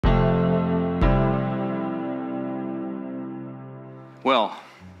Well,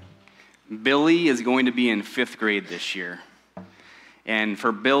 Billy is going to be in 5th grade this year. And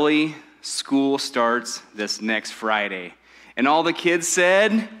for Billy, school starts this next Friday. And all the kids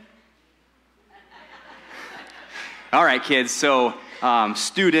said, all right, kids, so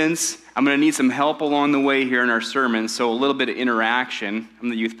students, I'm going to need some help along the way here in our sermon, so a little bit of interaction. I'm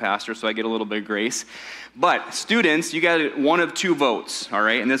the youth pastor, so I get a little bit of grace. But students, you got one of 2 votes, all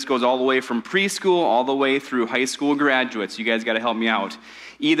right? And this goes all the way from preschool all the way through high school graduates. You guys got to help me out.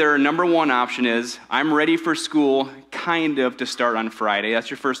 Either number 1 option is, I'm ready for school kind of to start on Friday. That's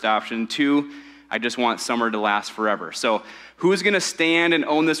your first option. 2, I just want summer to last forever. So who's going to stand and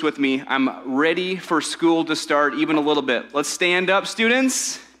own this with me? I'm ready for school to start even a little bit. Let's stand up,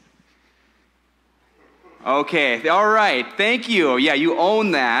 students. Okay, all right, thank you. Yeah, you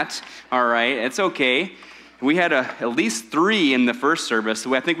own that. All right, it's okay. We had at least 3 in the first service,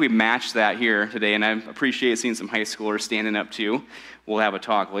 so I think we matched that here today, and I appreciate seeing some high schoolers standing up too. We'll have a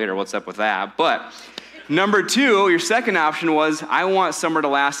talk later, what's up with that. But number 2, your second option was, I want summer to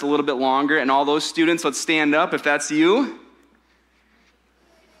last a little bit longer, and all those students, let's stand up if that's you.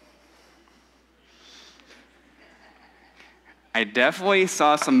 I definitely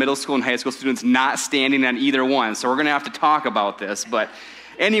saw some middle school and high school students not standing on either one, so we're going to have to talk about this. But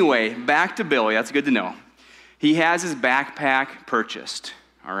anyway, back to Billy. That's good to know. He has his backpack purchased,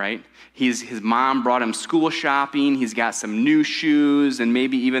 all right? His mom brought him school shopping. He's got some new shoes and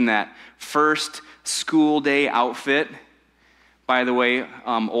maybe even that first school day outfit. By the way,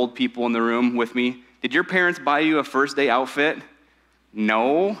 old people in the room with me, did your parents buy you a first day outfit?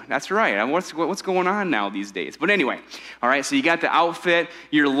 No, that's right. What's going on now these days? But anyway, all right, so you got the outfit.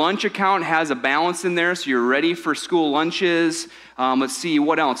 Your lunch account has a balance in there, so you're ready for school lunches. Let's see,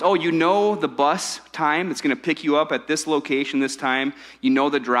 what else? Oh, you know the bus time. It's going to pick you up at this location this time. You know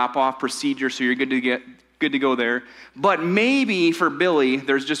the drop-off procedure, so you're good to go there. But maybe for Billy,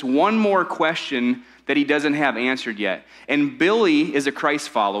 there's just one more question that he doesn't have answered yet. And Billy is a Christ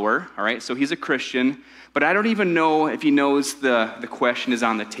follower, all right, so he's a Christian. But I don't even know if he knows the question is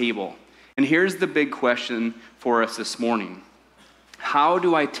on the table. And here's the big question for us this morning. How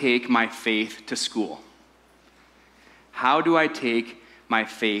do I take my faith to school? How do I take my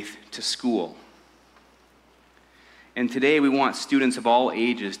faith to school? And today we want students of all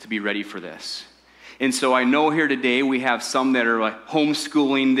ages to be ready for this. And so I know here today we have some that are like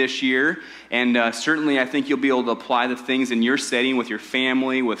homeschooling this year, and certainly I think you'll be able to apply the things in your setting with your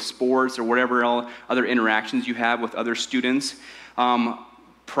family, with sports, or whatever other interactions you have with other students.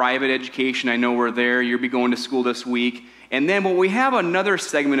 Private education, I know we're there. You'll be going to school this week. And then we have another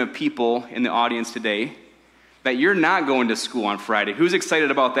segment of people in the audience today that you're not going to school on Friday. Who's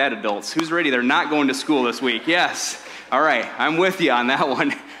excited about that, adults? Who's ready? They're not going to school this week. Yes. All right, I'm with you on that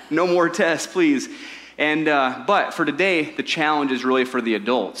one. No more tests, please. And but for today, the challenge is really for the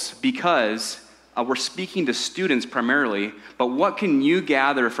adults because we're speaking to students primarily, but what can you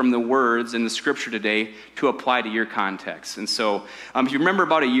gather from the words in the scripture today to apply to your context? And so if you remember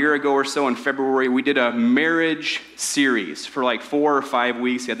about a year ago or so in February, we did a marriage series for like 4 or 5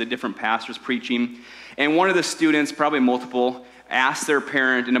 weeks. We had the different pastors preaching. And one of the students, probably multiple, asked their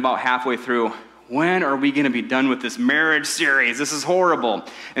parent, and about halfway through, when are we going to be done with this marriage series? This is horrible.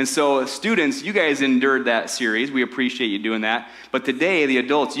 And so students, you guys endured that series. We appreciate you doing that. But today, the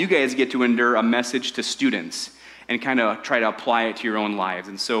adults, you guys get to endure a message to students and kind of try to apply it to your own lives.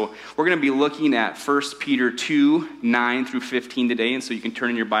 And so we're going to be looking at 1 Peter 2, 9 through 15 today. And so you can turn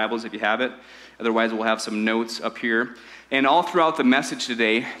in your Bibles if you have it. Otherwise, we'll have some notes up here. And all throughout the message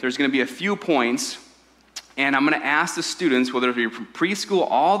today, there's going to be a few points. And I'm going to ask the students, whether you're from preschool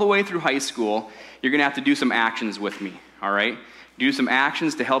all the way through high school, you're going to have to do some actions with me, all right? Do some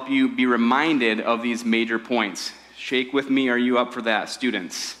actions to help you be reminded of these major points. Shake with me. Are you up for that,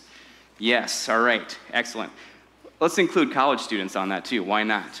 students? Yes, all right, excellent. Let's include college students on that too. Why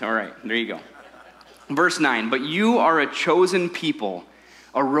not? All right, there you go. Verse 9, but you are a chosen people,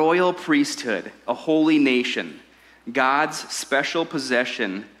 a royal priesthood, a holy nation, God's special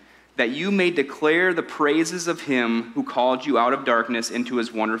possession, that you may declare the praises of him who called you out of darkness into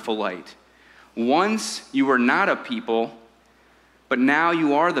his wonderful light. Once you were not a people, but now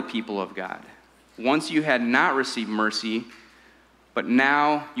you are the people of God. Once you had not received mercy, but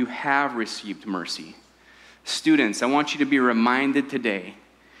now you have received mercy. Students, I want you to be reminded today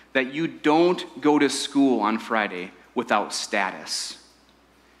that you don't go to school on Friday without status.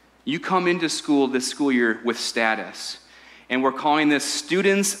 You come into school this school year with status. And we're calling this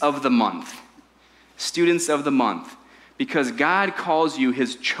Students of the Month. Students of the Month. Because God calls you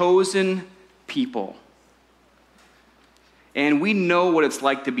his chosen people. And we know what it's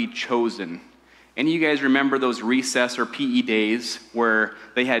like to be chosen. Any of you guys remember those recess or PE days where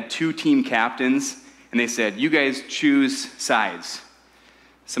they had 2 team captains and they said, you guys choose sides?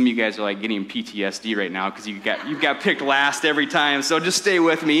 Some of you guys are like getting PTSD right now because you've got picked last every time, so just stay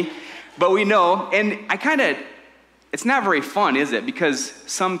with me. But we know, and it's not very fun, is it? Because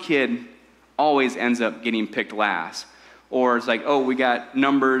some kid always ends up getting picked last. Or it's like, oh, we got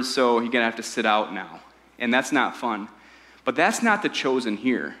numbers, so you're going to have to sit out now. And that's not fun. But that's not the chosen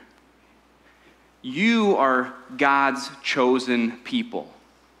here. You are God's chosen people.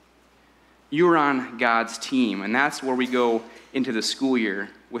 You're on God's team, and that's where we go into the school year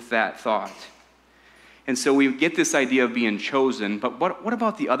with that thought. And so we get this idea of being chosen, but what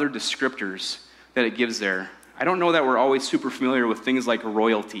about the other descriptors that it gives there? I don't know that we're always super familiar with things like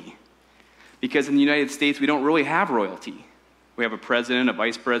royalty, because in the United States, we don't really have royalty. We have a president, a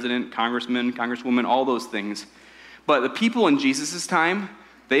vice president, congressman, congresswoman, all those things. But the people in Jesus' time,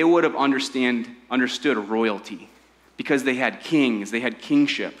 they would have understood royalty because they had kings, they had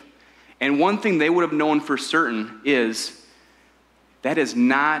kingship. And one thing they would have known for certain is that is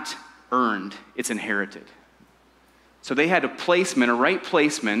not earned, it's inherited. So they had a right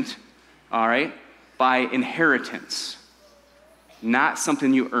placement, all right, by inheritance, not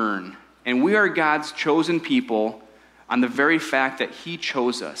something you earn. And we are God's chosen people on the very fact that He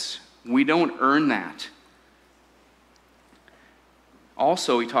chose us. We don't earn that.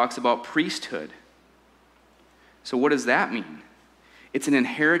 Also, he talks about priesthood. So what does that mean? It's an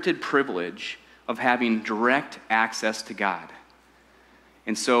inherited privilege of having direct access to God.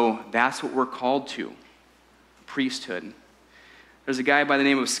 And so that's what we're called to, priesthood. There's a guy by the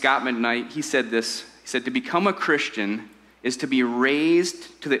name of Scott McKnight. He said this. He said, to become a Christian is to be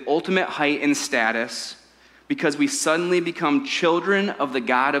raised to the ultimate height and status because we suddenly become children of the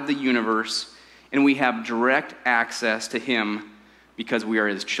God of the universe and we have direct access to Him because we are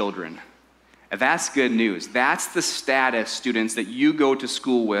His children. And that's good news. That's the status, students, that you go to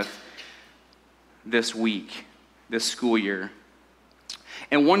school with this week, this school year.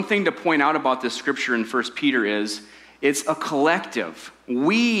 And one thing to point out about this scripture in 1 Peter is it's a collective.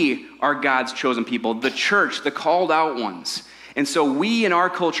 We are God's chosen people, the church, the called out ones. And so we in our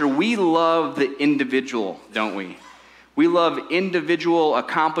culture, we love the individual, don't we? We love individual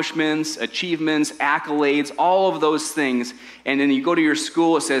accomplishments, achievements, accolades, all of those things. And then you go to your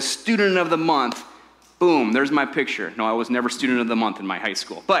school, it says student of the month. Boom, there's my picture. No, I was never student of the month in my high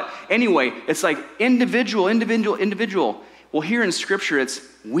school. But anyway, it's like individual. Well, here in Scripture, it's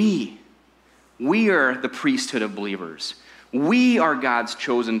we. We are the priesthood of believers. We are God's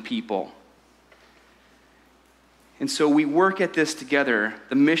chosen people. And so we work at this together,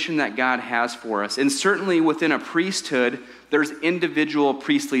 the mission that God has for us. And certainly within a priesthood, there's individual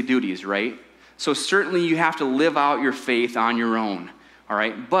priestly duties, right? So certainly you have to live out your faith on your own, all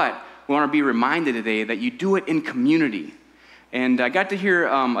right? But we want to be reminded today that you do it in community. And I got to hear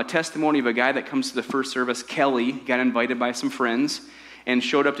a testimony of a guy that comes to the first service, Kelly, got invited by some friends and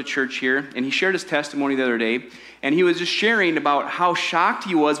showed up to church here. And he shared his testimony the other day. And he was just sharing about how shocked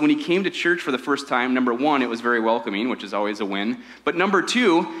he was when he came to church for the first time. Number one, it was very welcoming, which is always a win. But number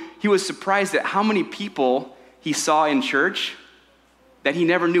two, he was surprised at how many people he saw in church that he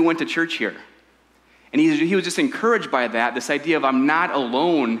never knew went to church here. And he was just encouraged by that, this idea of I'm not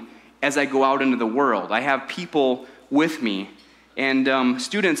alone as I go out into the world. I have people with me. And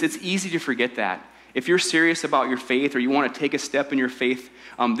students, it's easy to forget that. If you're serious about your faith or you want to take a step in your faith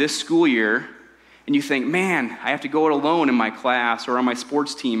this school year, and you think, man, I have to go it alone in my class or on my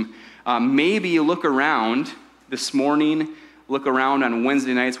sports team, maybe you look around this morning, look around on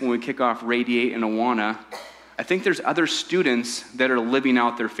Wednesday nights when we kick off Radiate and Awana. I think there's other students that are living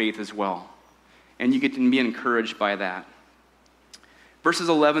out their faith as well. And you get to be encouraged by that. Verses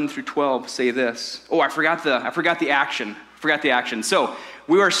 11 through 12 say this. Oh, I forgot the action. So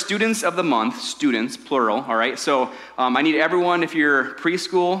we are students of the month, students, plural, all right? So I need everyone, if you're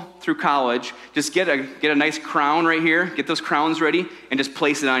preschool through college, just get a nice crown right here. Get those crowns ready and just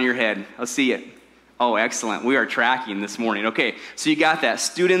place it on your head. Let's see it. Oh, excellent. We are tracking this morning. Okay, so you got that.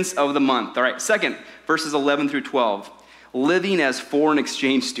 Students of the month. All right, second, verses 11 through 12. Living as foreign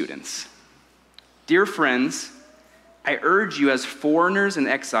exchange students. Dear friends, I urge you as foreigners and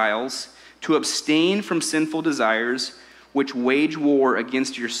exiles to abstain from sinful desires which wage war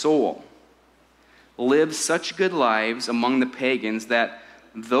against your soul. Live such good lives among the pagans that,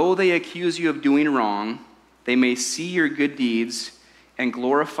 though they accuse you of doing wrong, they may see your good deeds and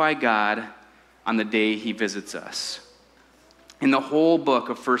glorify God on the day He visits us. In the whole book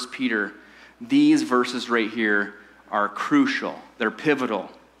of 1 Peter, these verses right here are crucial. They're pivotal.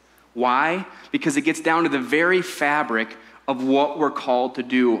 Why? Because it gets down to the very fabric of what we're called to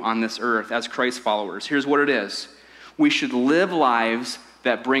do on this earth as Christ followers. Here's what it is. We should live lives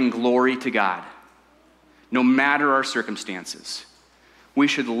that bring glory to God, no matter our circumstances. We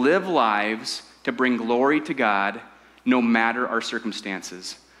should live lives to bring glory to God, no matter our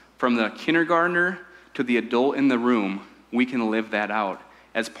circumstances. From the kindergartner to the adult in the room, we can live that out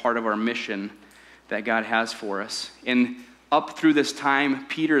as part of our mission that God has for us. And up through this time,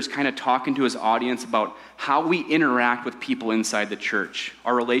 Peter is kind of talking to his audience about how we interact with people inside the church,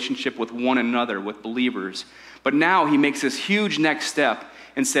 our relationship with one another, with believers. But now he makes this huge next step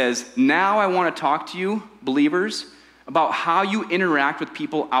and says, now I want to talk to you, believers, about how you interact with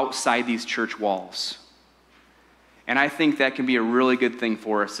people outside these church walls. And I think that can be a really good thing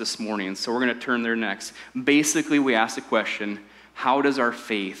for us this morning. So we're going to turn there next. Basically, we ask the question, how does our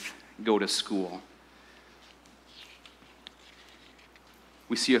faith go to school?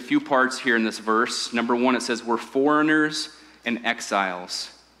 We see a few parts here in this verse. Number one, it says, we're foreigners and exiles.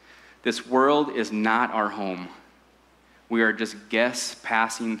 This world is not our home. We are just guests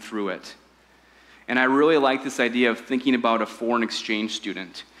passing through it. And I really like this idea of thinking about a foreign exchange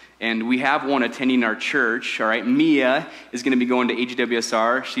student. And we have one attending our church, all right? Mia is going to be going to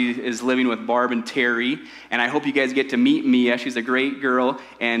HWSR. She is living with Barb and Terry. And I hope you guys get to meet Mia. She's a great girl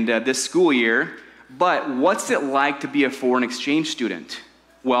and this school year. But what's it like to be a foreign exchange student?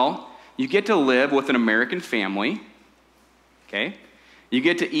 Well, you get to live with an American family, okay? You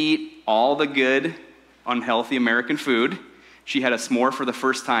get to eat all the good, unhealthy American food. She had a s'more for the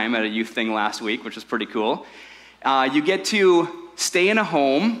first time at a youth thing last week, which was pretty cool. You get to stay in a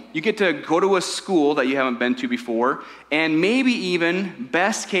home. You get to go to a school that you haven't been to before. And maybe even,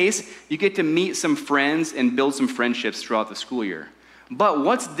 best case, you get to meet some friends and build some friendships throughout the school year. But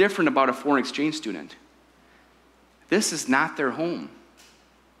what's different about a foreign exchange student? This is not their home.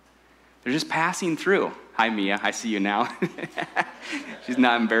 They're just passing through. Hi, Mia. I see you now. She's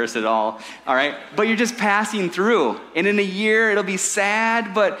not embarrassed at all. All right? But you're just passing through. And in a year, it'll be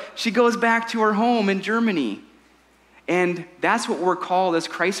sad, but she goes back to her home in Germany. And that's what we're called as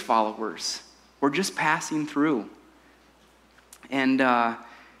Christ followers. We're just passing through. And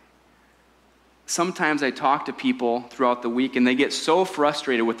sometimes I talk to people throughout the week, and they get so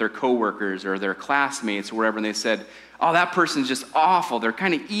frustrated with their coworkers or their classmates or wherever, and they said, oh, that person's just awful. They're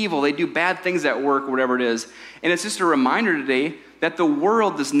kind of evil. They do bad things at work or whatever it is. And it's just a reminder today that the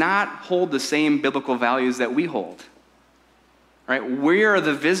world does not hold the same biblical values that we hold. Right? We are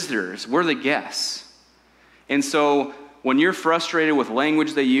the visitors. We're the guests. And so when you're frustrated with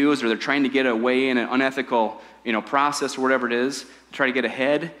language they use or they're trying to get away in an unethical process or whatever it is, try to get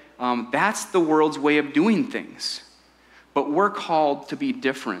ahead, that's the world's way of doing things. But we're called to be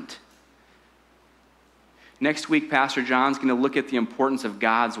different. Next week, Pastor John's going to look at the importance of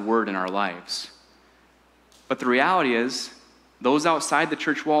God's word in our lives. But the reality is, those outside the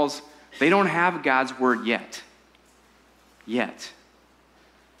church walls, they don't have God's word yet. Yet.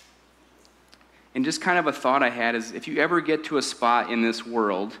 And just kind of a thought I had is, if you ever get to a spot in this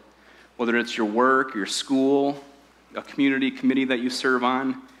world, whether it's your work, your school, a committee that you serve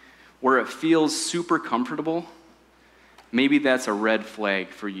on, where it feels super comfortable, maybe that's a red flag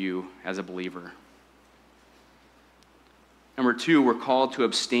for you as a believer. Number two, we're called to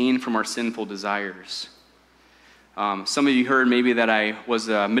abstain from our sinful desires. Some of you heard maybe that I was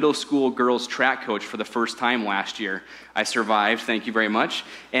a middle school girls track coach for the first time last year. I survived, thank you very much,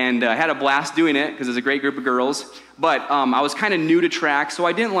 and I had a blast doing it because it was a great group of girls. But I was kind of new to track, so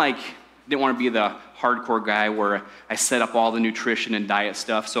I didn't want to be the hardcore guy where I set up all the nutrition and diet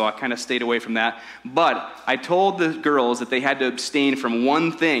stuff, so I kind of stayed away from that. But I told the girls that they had to abstain from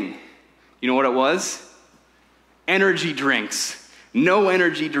one thing. You know what it was? Energy drinks. No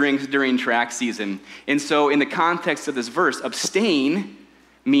energy drinks during track season. And so in the context of this verse, abstain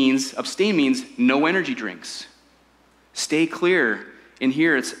means no energy drinks. Stay clear. And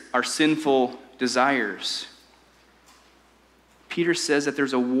here it's our sinful desires. Peter says that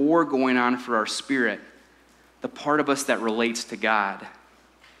there's a war going on for our spirit, the part of us that relates to God.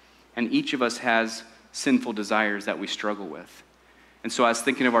 And each of us has sinful desires that we struggle with. And so I was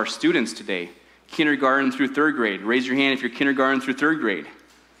thinking of our students today. Kindergarten through third grade. Raise your hand if you're kindergarten through third grade.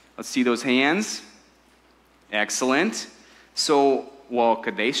 Let's see those hands. Excellent. So,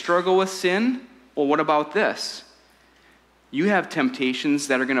 could they struggle with sin? Well, what about this? You have temptations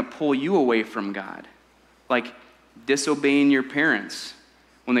that are going to pull you away from God, like disobeying your parents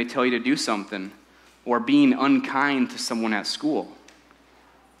when they tell you to do something, or being unkind to someone at school.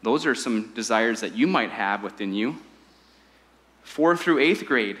 Those are some desires that you might have within you. 4th through 8th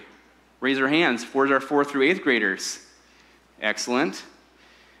grade. Raise your hands. Where's our 4th through 8th graders? Excellent.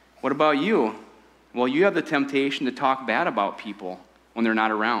 What about you? Well, you have the temptation to talk bad about people when they're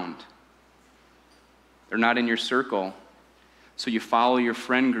not around. They're not in your circle. So you follow your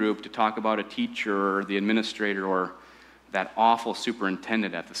friend group to talk about a teacher or the administrator or that awful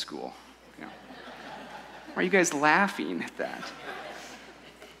superintendent at the school. Yeah. Why are you guys laughing at that?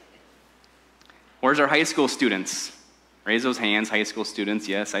 Where's our high school students? Raise those hands, high school students.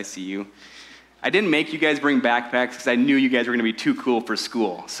 Yes, I see you. I didn't make you guys bring backpacks because I knew you guys were going to be too cool for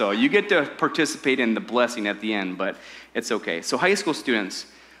school. So you get to participate in the blessing at the end, but it's okay. So high school students,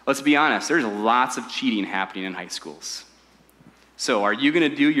 let's be honest, there's lots of cheating happening in high schools. So are you going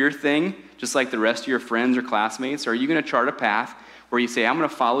to do your thing just like the rest of your friends or classmates, or are you going to chart a path where you say, I'm going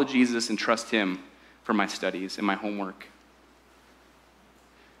to follow Jesus and trust him for my studies and my homework?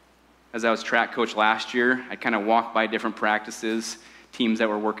 As I was track coach last year, I kind of walked by different practices, teams that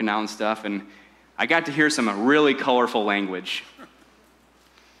were working out and stuff, and I got to hear some really colorful language,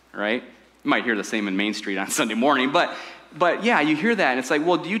 right? You might hear the same in Main Street on Sunday morning, but yeah, you hear that, and it's like,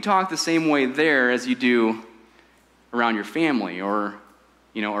 well, do you talk the same way there as you do around your family or,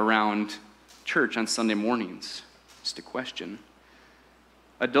 around church on Sunday mornings? Just a question.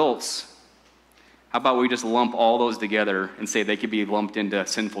 Adults, how about we just lump all those together and say they could be lumped into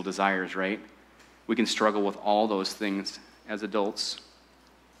sinful desires, right? We can struggle with all those things as adults.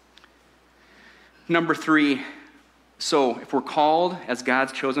 Number 3, so if we're called as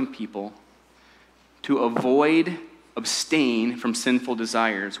God's chosen people to abstain from sinful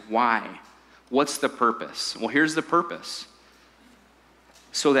desires, why? What's the purpose? Well, here's the purpose.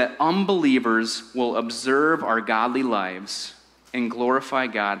 So that unbelievers will observe our godly lives and glorify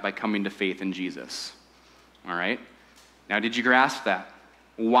God by coming to faith in Jesus. All right? Now, did you grasp that?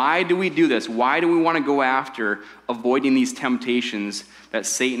 Why do we do this? Why do we want to go after avoiding these temptations that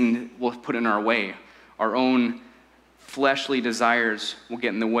Satan will put in our way? Our own fleshly desires will get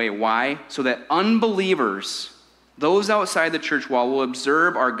in the way. Why? So that unbelievers, those outside the church wall, will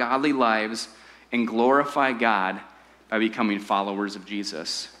observe our godly lives and glorify God by becoming followers of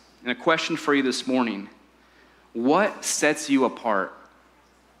Jesus. And a question for you this morning: what sets you apart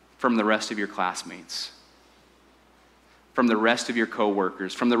from the rest of your classmates, from the rest of your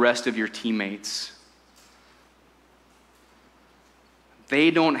coworkers, from the rest of your teammates? They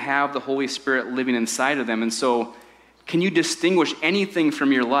don't have the Holy Spirit living inside of them, and so can you distinguish anything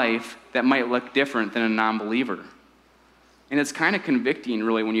from your life that might look different than a non-believer? And it's kind of convicting,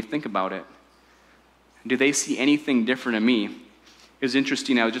 really, when you think about it. Do they see anything different in me? It was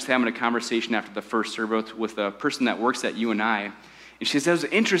interesting. I was just having a conversation after the first service with a person that works at UNI, and she says, it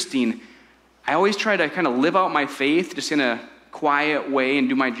was interesting. I always try to kind of live out my faith just in a quiet way and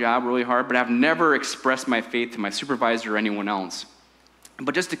do my job really hard, but I've never expressed my faith to my supervisor or anyone else.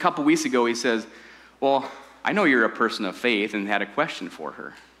 But just a couple weeks ago, he says, well, I know you're a person of faith, and had a question for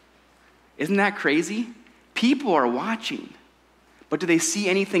her. Isn't that crazy? People are watching. But do they see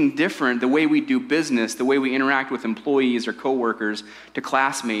anything different, the way we do business, the way we interact with employees or coworkers, to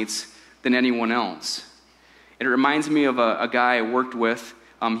classmates, than anyone else? It reminds me of a guy I worked with.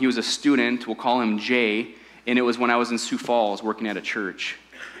 He was a student, we'll call him Jay, and it was when I was in Sioux Falls working at a church.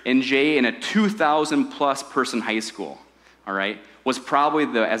 And Jay, in a 2,000-plus person high school, all right, was probably,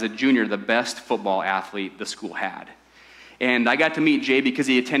 as a junior, the best football athlete the school had. And I got to meet Jay because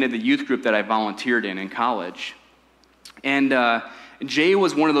he attended the youth group that I volunteered in college. And Jay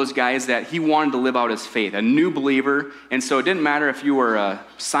was one of those guys that he wanted to live out his faith, a new believer. And so it didn't matter if you were a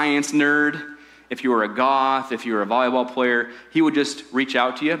science nerd, if you were a goth, if you were a volleyball player, he would just reach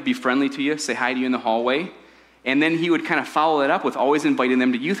out to you, be friendly to you, say hi to you in the hallway. And then he would kind of follow it up with always inviting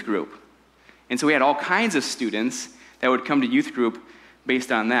them to youth group. And so we had all kinds of students that would come to youth group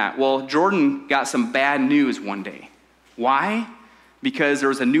based on that. Well, Jordan got some bad news one day. Why? Because there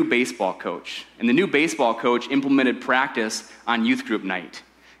was a new baseball coach. And the new baseball coach implemented practice on youth group night.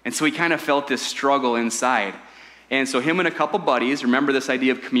 And so he kind of felt this struggle inside. And so him and a couple buddies, remember this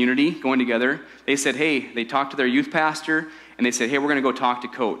idea of community going together, they said, hey, they talked to their youth pastor, and they said, hey, we're going to go talk to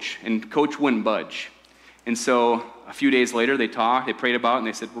Coach. And Coach wouldn't budge. And so a few days later, they talked, they prayed about it, and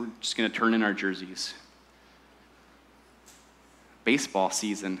they said, we're just going to turn in our jerseys. Baseball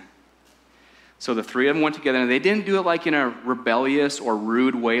season. So the three of them went together, and they didn't do it like in a rebellious or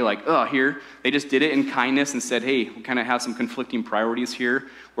rude way, like, oh, here. They just did it in kindness and said, hey, we kind of have some conflicting priorities here.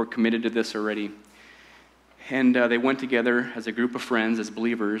 We're committed to this already. And they went together as a group of friends, as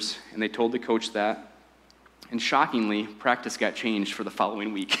believers, and they told the coach that. And shockingly, practice got changed for the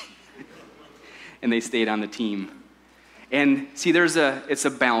following week. And they stayed on the team. And see, it's a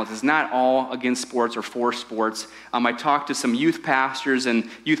balance. It's not all against sports or for sports. I talked to some youth pastors, and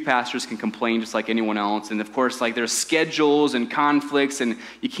youth pastors can complain just like anyone else. And of course, like there's schedules and conflicts, and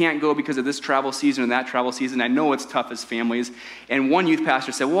you can't go because of this travel season and that travel season. I know it's tough as families. And one youth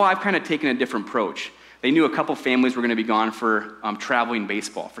pastor said, well, I've kind of taken a different approach. They knew a couple families were going to be gone for traveling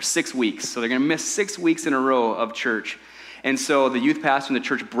baseball for 6 weeks. So they're going to miss 6 weeks in a row of church. And so the youth pastor in the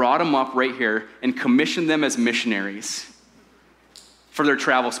church brought them up right here and commissioned them as missionaries for their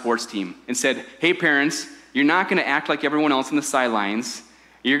travel sports team and said, hey, parents, you're not going to act like everyone else in the sidelines.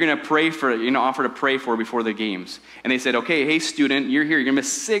 You're going to offer to pray for before the games. And they said, okay, hey, student, you're here. You're going to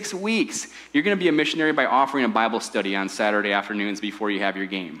miss 6 weeks. You're going to be a missionary by offering a Bible study on Saturday afternoons before you have your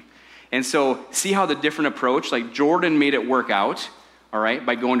game. And so see how the different approach, like Jordan made it work out, all right,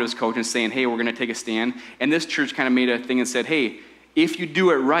 by going to his coach and saying, hey, we're going to take a stand. And this church kind of made a thing and said, hey, if you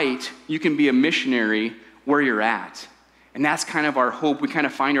do it right, you can be a missionary where you're at. And that's kind of our hope. We kind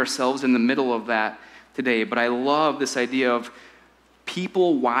of find ourselves in the middle of that today. But I love this idea of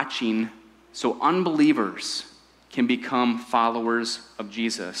people watching so unbelievers can become followers of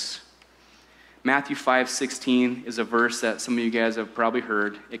Jesus. Matthew 5:16 is a verse that some of you guys have probably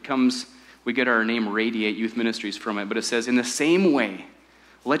heard. We get our name Radiate Youth Ministries from it. But it says, in the same way,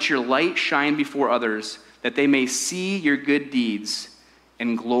 let your light shine before others, that they may see your good deeds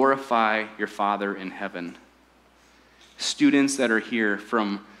and glorify your Father in heaven. Students that are here,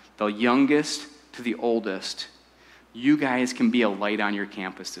 from the youngest to the oldest, you guys can be a light on your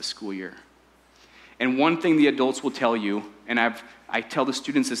campus this school year. And one thing the adults will tell you, and I tell the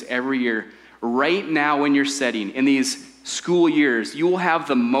students this every year, right now in your setting, in these school years, you will have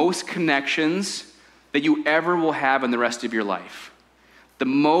the most connections that you ever will have in the rest of your life. The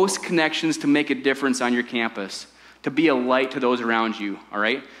most connections to make a difference on your campus, to be a light to those around you, all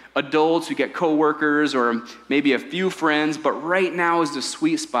right? Adults, who get coworkers or maybe a few friends, but right now is the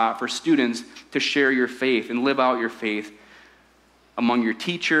sweet spot for students to share your faith and live out your faith among your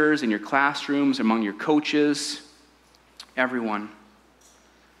teachers, in your classrooms, among your coaches, everyone.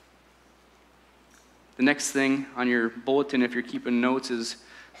 The next thing on your bulletin, if you're keeping notes, is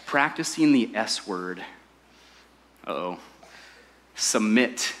practicing the S word.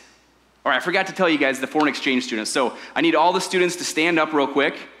 Submit. All right, I forgot to tell you guys, the foreign exchange students. So I need all the students to stand up real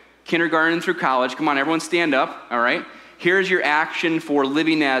quick. Kindergarten through college. Come on, everyone stand up, all right? Here's your action for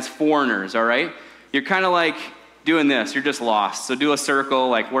living as foreigners, all right? You're kind of like doing this. You're just lost. So do a circle,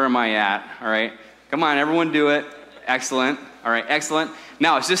 like, where am I at, all right? Come on, everyone do it. Excellent. All right, excellent.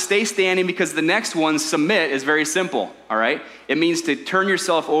 Now, just stay standing, because the next one, submit, is very simple, all right? It means to turn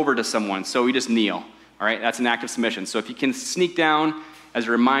yourself over to someone, so we just kneel, all right? That's an act of submission. So if you can sneak down as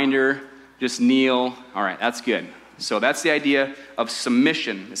a reminder, just kneel. All right, that's good. So that's the idea of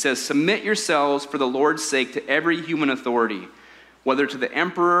submission. It says, submit yourselves for the Lord's sake to every human authority, whether to the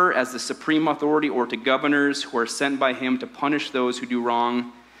emperor as the supreme authority or to governors who are sent by him to punish those who do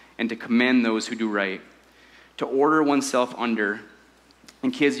wrong and to commend those who do right, to order oneself under.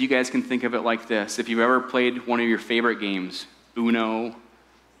 And kids, you guys can think of it like this. If you've ever played one of your favorite games, Uno,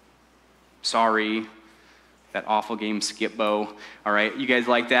 Sorry, that awful game, Skip-Bo, all right? You guys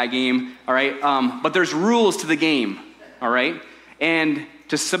like that game, all right? But there's rules to the game, all right? And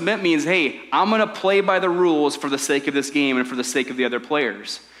to submit means, hey, I'm going to play by the rules for the sake of this game and for the sake of the other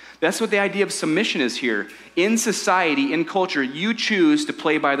players. That's what the idea of submission is here. In society, in culture, you choose to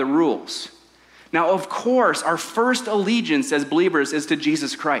play by the rules. Now, of course, our first allegiance as believers is to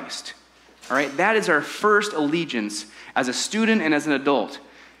Jesus Christ, all right? That is our first allegiance as a student and as an adult.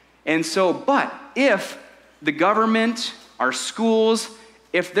 And so, but if the government, our schools,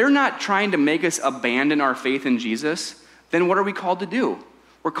 if they're not trying to make us abandon our faith in Jesus, then what are we called to do?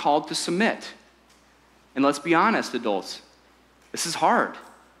 We're called to submit. And let's be honest, adults, this is hard.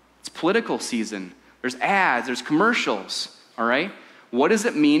 It's political season. There's ads, there's commercials, all right? What does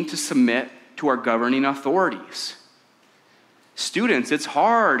it mean to submit to our governing authorities? Students, it's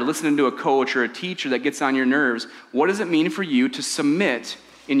hard listening to a coach or a teacher that gets on your nerves. What does it mean for you to submit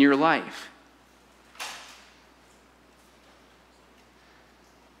in your life?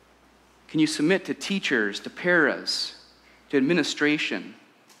 Can you submit to teachers, to paras, to administration?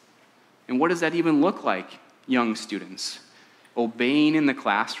 And what does that even look like, young students? Obeying in the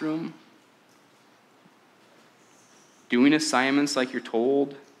classroom? Doing assignments like you're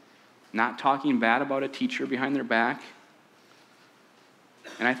told? Not talking bad about a teacher behind their back?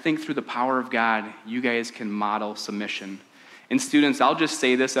 And I think through the power of God, you guys can model submission. And students, I'll just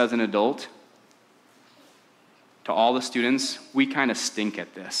say this as an adult. To all the students, we kind of stink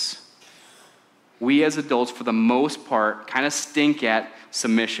at this. we as adults, for the most part, kind of stink at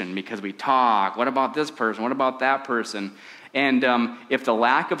submission because we talk. What about this person? What about that person? And if the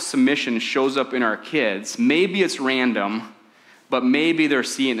lack of submission shows up in our kids, maybe it's random, but maybe they're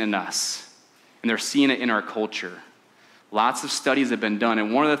seeing it in us, and they're seeing it in our culture. Lots of studies have been done,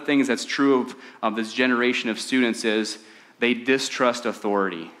 and one of the things that's true of this generation of students is they distrust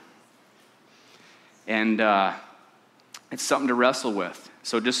authority. And it's something to wrestle with.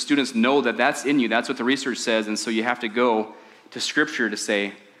 So just students know that that's in you. That's what the research says, and so you have to go to Scripture to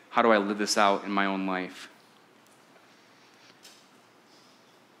say, how do I live this out in my own life?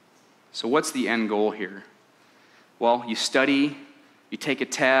 So what's the end goal here? Well, you study, you take a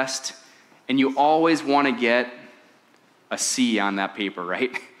test, and you always want to get a C on that paper,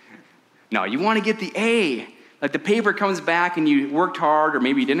 right? No, you want to get the A. Like the paper comes back and you worked hard, or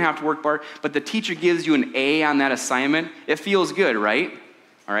maybe you didn't have to work hard, but the teacher gives you an A on that assignment. It feels good, right?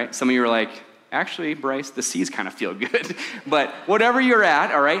 All right, some of you are like, actually, Bryce, the C's kind of feel good. But whatever you're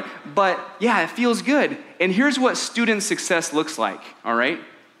at, all right? But yeah, it feels good. And here's what student success looks like, all right?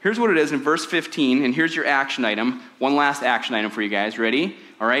 Here's what it is in verse 15, and here's your action item. One last action item for you guys. Ready?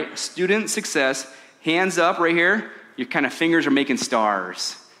 All right, student success, hands up right here. Your kind of fingers are making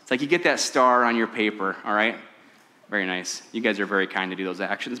stars. It's like you get that star on your paper, all right? Very nice. You guys are very kind to do those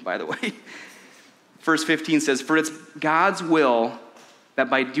actions, by the way. Verse 15 says, for it's God's will that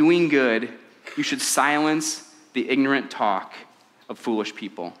by doing good, you should silence the ignorant talk of foolish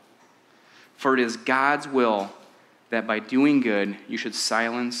people. For it is God's will that by doing good, you should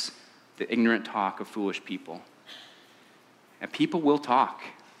silence the ignorant talk of foolish people. And people will talk.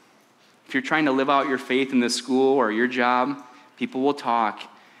 If you're trying to live out your faith in this school or your job, people will talk.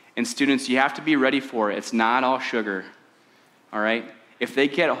 And students, you have to be ready for it. It's not all sugar, all right? If they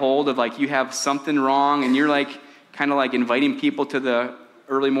get hold of, like, you have something wrong and you're, like, kind of like inviting people to the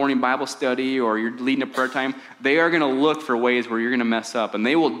early morning Bible study or you're leading a prayer time, they are going to look for ways where you're going to mess up, and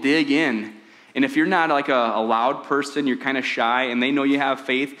they will dig in. And if you're not like a loud person, you're kind of shy, and they know you have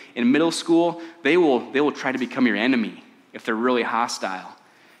faith, in middle school, they will try to become your enemy if they're really hostile.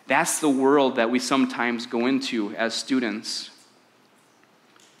 That's the world that we sometimes go into as students.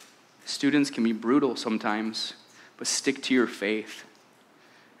 Students can be brutal sometimes, but stick to your faith.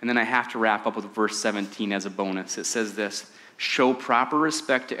 And then I have to wrap up with verse 17 as a bonus. It says this: show proper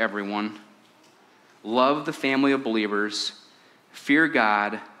respect to everyone, love the family of believers, fear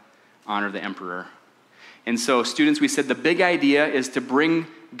God, honor the emperor. And so, students, we said the big idea is to bring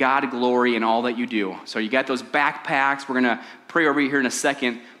God glory in all that you do. So you got those backpacks. We're going to pray over you here in a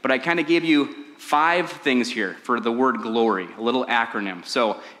second. But I kind of gave you 5 things here for the word glory, a little acronym.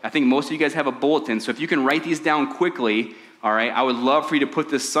 So I think most of you guys have a bulletin. So if you can write these down quickly, all right, I would love for you to put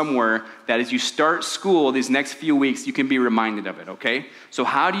this somewhere that as you start school these next few weeks, you can be reminded of it, okay? So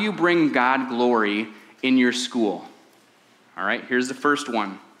how do you bring God glory in your school? All right, here's the first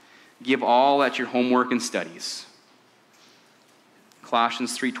one. Give all at your homework and studies.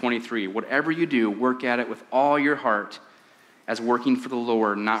 Colossians 3:23, whatever you do, work at it with all your heart as working for the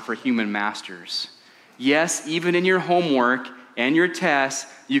Lord, not for human masters. Yes, even in your homework and your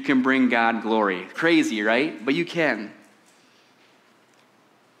tests, you can bring God glory. Crazy, right? But you can.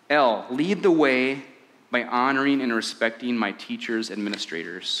 L, lead the way by honoring and respecting my teachers,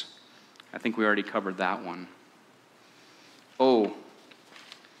 administrators. I think we already covered that one. O,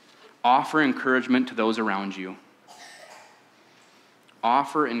 offer encouragement to those around you.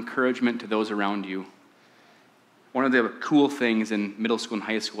 Offer encouragement to those around you. One of the cool things in middle school and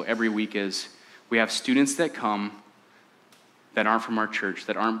high school every week is we have students that come that aren't from our church,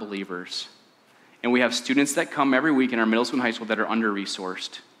 that aren't believers. And we have students that come every week in our middle school and high school that are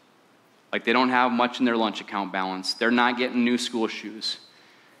under-resourced. Like they don't have much in their lunch account balance. They're not getting new school shoes.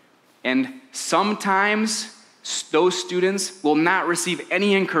 And sometimes those students will not receive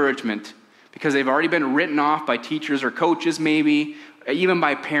any encouragement because they've already been written off by teachers or coaches maybe, even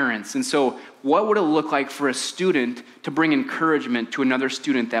by parents. And so what would it look like for a student to bring encouragement to another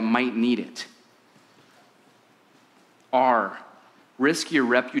student that might need it? R, risk your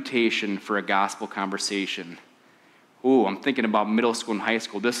reputation for a gospel conversation. Ooh, I'm thinking about middle school and high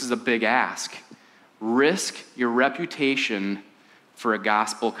school. This is a big ask. Risk your reputation for a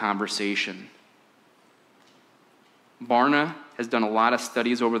gospel conversation. Barna has done a lot of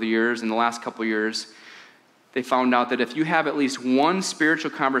studies over the years. In the last couple of years, they found out that if you have at least one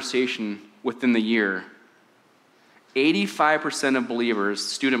spiritual conversation within the year, 85% of believers,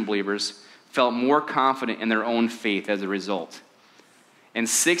 student believers, felt more confident in their own faith as a result. And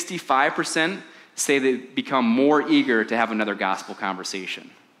 65% say they become more eager to have another gospel conversation.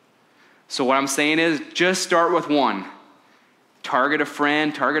 So what I'm saying is just start with one. Target a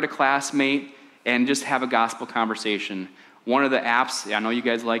friend, target a classmate, and just have a gospel conversation. One of the apps, I know you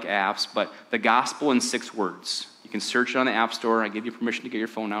guys like apps, but the gospel in 6 words. You can search it on the App Store. I give you permission to get your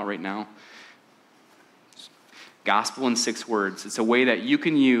phone out right now. Gospel in 6 words. It's a way that you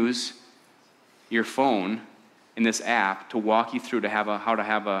can use your phone in this app to walk you through how to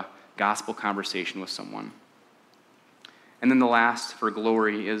have a gospel conversation with someone. And then the last for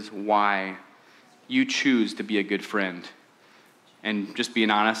glory is why you choose to be a good friend. And just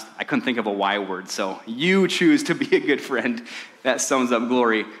being honest, I couldn't think of a why word, so you choose to be a good friend. That sums up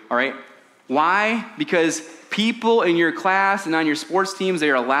glory, all right? Why? Because people in your class and on your sports teams,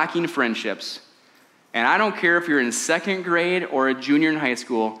 they are lacking friendships. And I don't care if you're in 2nd grade or a junior in high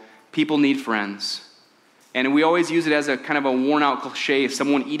school, people need friends. And we always use it as a kind of a worn-out cliche,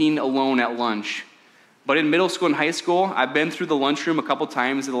 someone eating alone at lunch. But in middle school and high school, I've been through the lunchroom a couple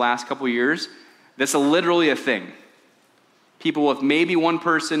times in the last couple years. That's literally a thing. People with maybe 1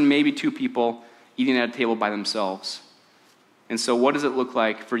 person, maybe 2 people eating at a table by themselves. And so what does it look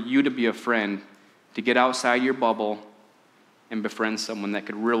like for you to be a friend, to get outside your bubble and befriend someone that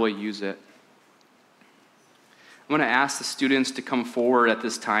could really use it? I'm going to ask the students to come forward at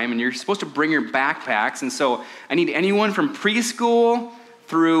this time, and you're supposed to bring your backpacks. And so I need anyone from preschool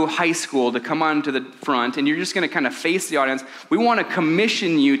through high school to come on to the front, and you're just going to kind of face the audience. We want to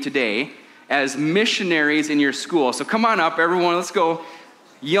commission you today as missionaries in your school. So come on up, everyone. Let's go.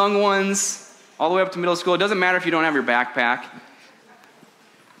 Young ones, all the way up to middle school. It doesn't matter if you don't have your backpack.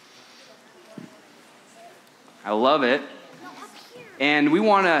 I love it. And we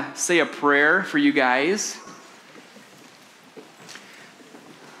want to say a prayer for you guys.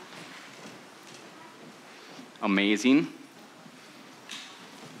 Amazing.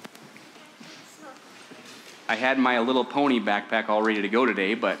 I had my little pony backpack all ready to go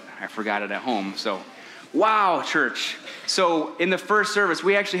today, but I forgot it at home. So, wow, church. So in the first service,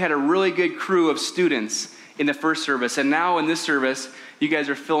 we actually had a really good crew of students in the first service. And now in this service, you guys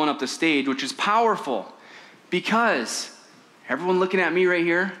are filling up the stage, which is powerful. Because, everyone looking at me right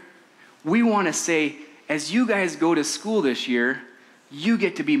here, we want to say, as you guys go to school this year, you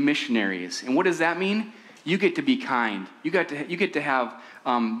get to be missionaries. And what does that mean? You get to be kind. You get to have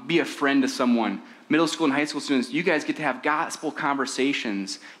be a friend to someone. Middle school and high school students, you guys get to have gospel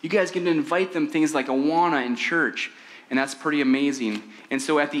conversations. You guys get to invite them things like Awana in church, and that's pretty amazing. And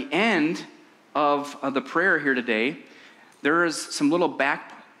so at the end of the prayer here today, there is some little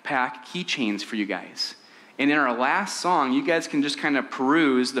backpack keychains for you guys. And in our last song, you guys can just kind of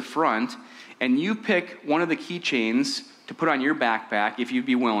peruse the front, and you pick one of the keychains to put on your backpack, if you'd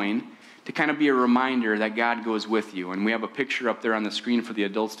be willing, to kind of be a reminder that God goes with you. And we have a picture up there on the screen for the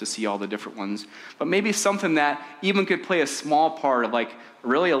adults to see all the different ones. But maybe something that even could play a small part of, like,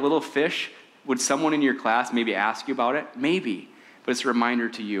 really a little fish. Would someone in your class maybe ask you about it? Maybe. But it's a reminder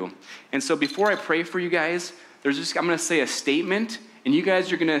to you. And so before I pray for you guys, I'm going to say a statement, and you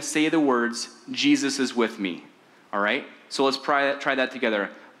guys are going to say the words, Jesus is with me. All right? So let's try that together.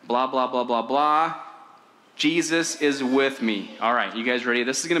 Blah, blah, blah, blah, blah. Jesus is with me. All right, you guys ready?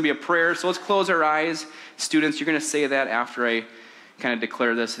 This is going to be a prayer, so let's close our eyes. Students, you're going to say that after I kind of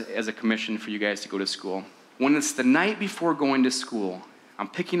declare this as a commission for you guys to go to school. When it's the night before going to school, I'm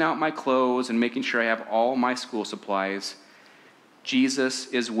picking out my clothes and making sure I have all my school supplies. Jesus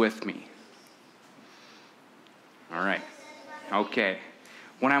is with me. All right. Okay.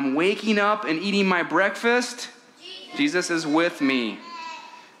 When I'm waking up and eating my breakfast, Jesus is with me.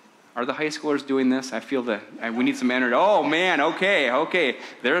 Are the high schoolers doing this? I feel that we need some energy. Oh, man, okay.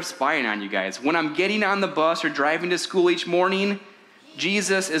 They're spying on you guys. When I'm getting on the bus or driving to school each morning,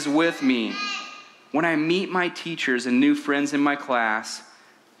 Jesus is with me. When I meet my teachers and new friends in my class,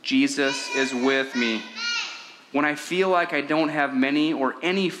 Jesus is with me. When I feel like I don't have many or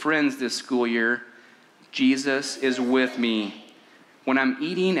any friends this school year, Jesus is with me. When I'm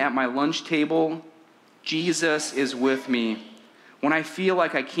eating at my lunch table, Jesus is with me. When I feel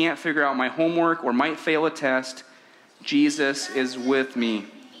like I can't figure out my homework or might fail a test, Jesus is with me.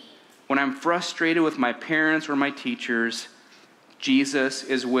 When I'm frustrated with my parents or my teachers, Jesus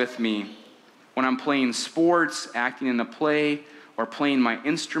is with me. When I'm playing sports, acting in a play, or playing my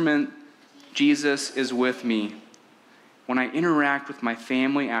instrument, Jesus is with me. When I interact with my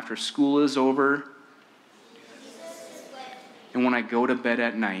family after school is over, and when I go to bed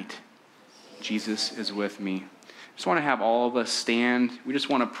at night, Jesus is with me. I just want to have all of us stand. We just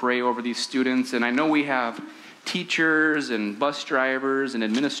want to pray over these students. And I know we have teachers and bus drivers and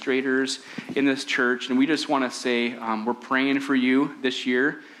administrators in this church. And we just want to say we're praying for you this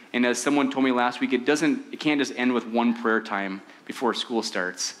year. And as someone told me last week, it can't just end with one prayer time before school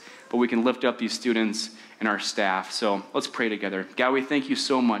starts, but we can lift up these students and our staff. So let's pray together. God, we thank you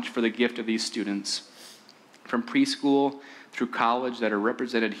so much for the gift of these students, from preschool through college, that are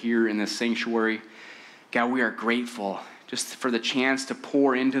represented here in this sanctuary. God, we are grateful just for the chance to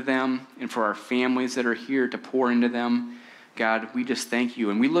pour into them, and for our families that are here to pour into them. God, we just thank you.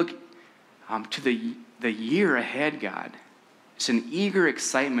 And we look to the year ahead, God. It's an eager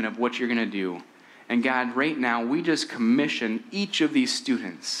excitement of what you're going to do. And God, right now, we just commission each of these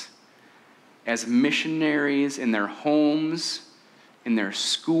students as missionaries in their homes, in their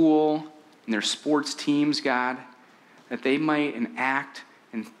school, in their sports teams, God, that they might act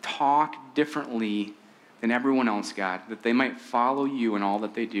and talk differently than everyone else, God, that they might follow you in all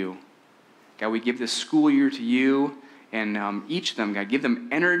that they do. God, we give this school year to you, and each of them, God, give them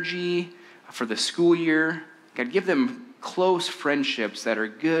energy for the school year. God, give them close friendships that are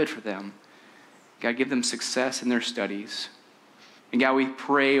good for them. God, give them success in their studies. And God, we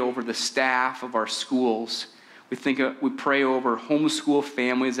pray over the staff of our schools. We pray over homeschool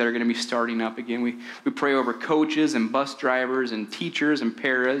families that are going to be starting up again. We pray over coaches and bus drivers and teachers and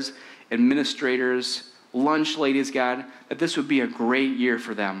paras, administrators, lunch ladies, God, that this would be a great year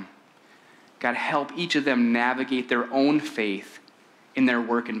for them. God, help each of them navigate their own faith in their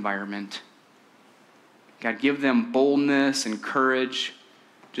work environment. God, give them boldness and courage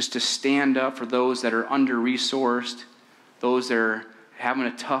just to stand up for those that are under-resourced, those that are having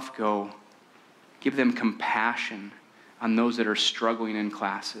a tough go. Give them compassion on those that are struggling in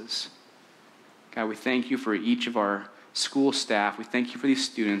classes. God, we thank you for each of our school staff. We thank you for these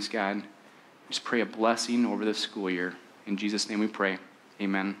students, God. Just pray a blessing over this school year. In Jesus' name we pray.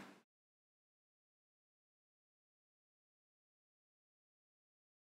 Amen.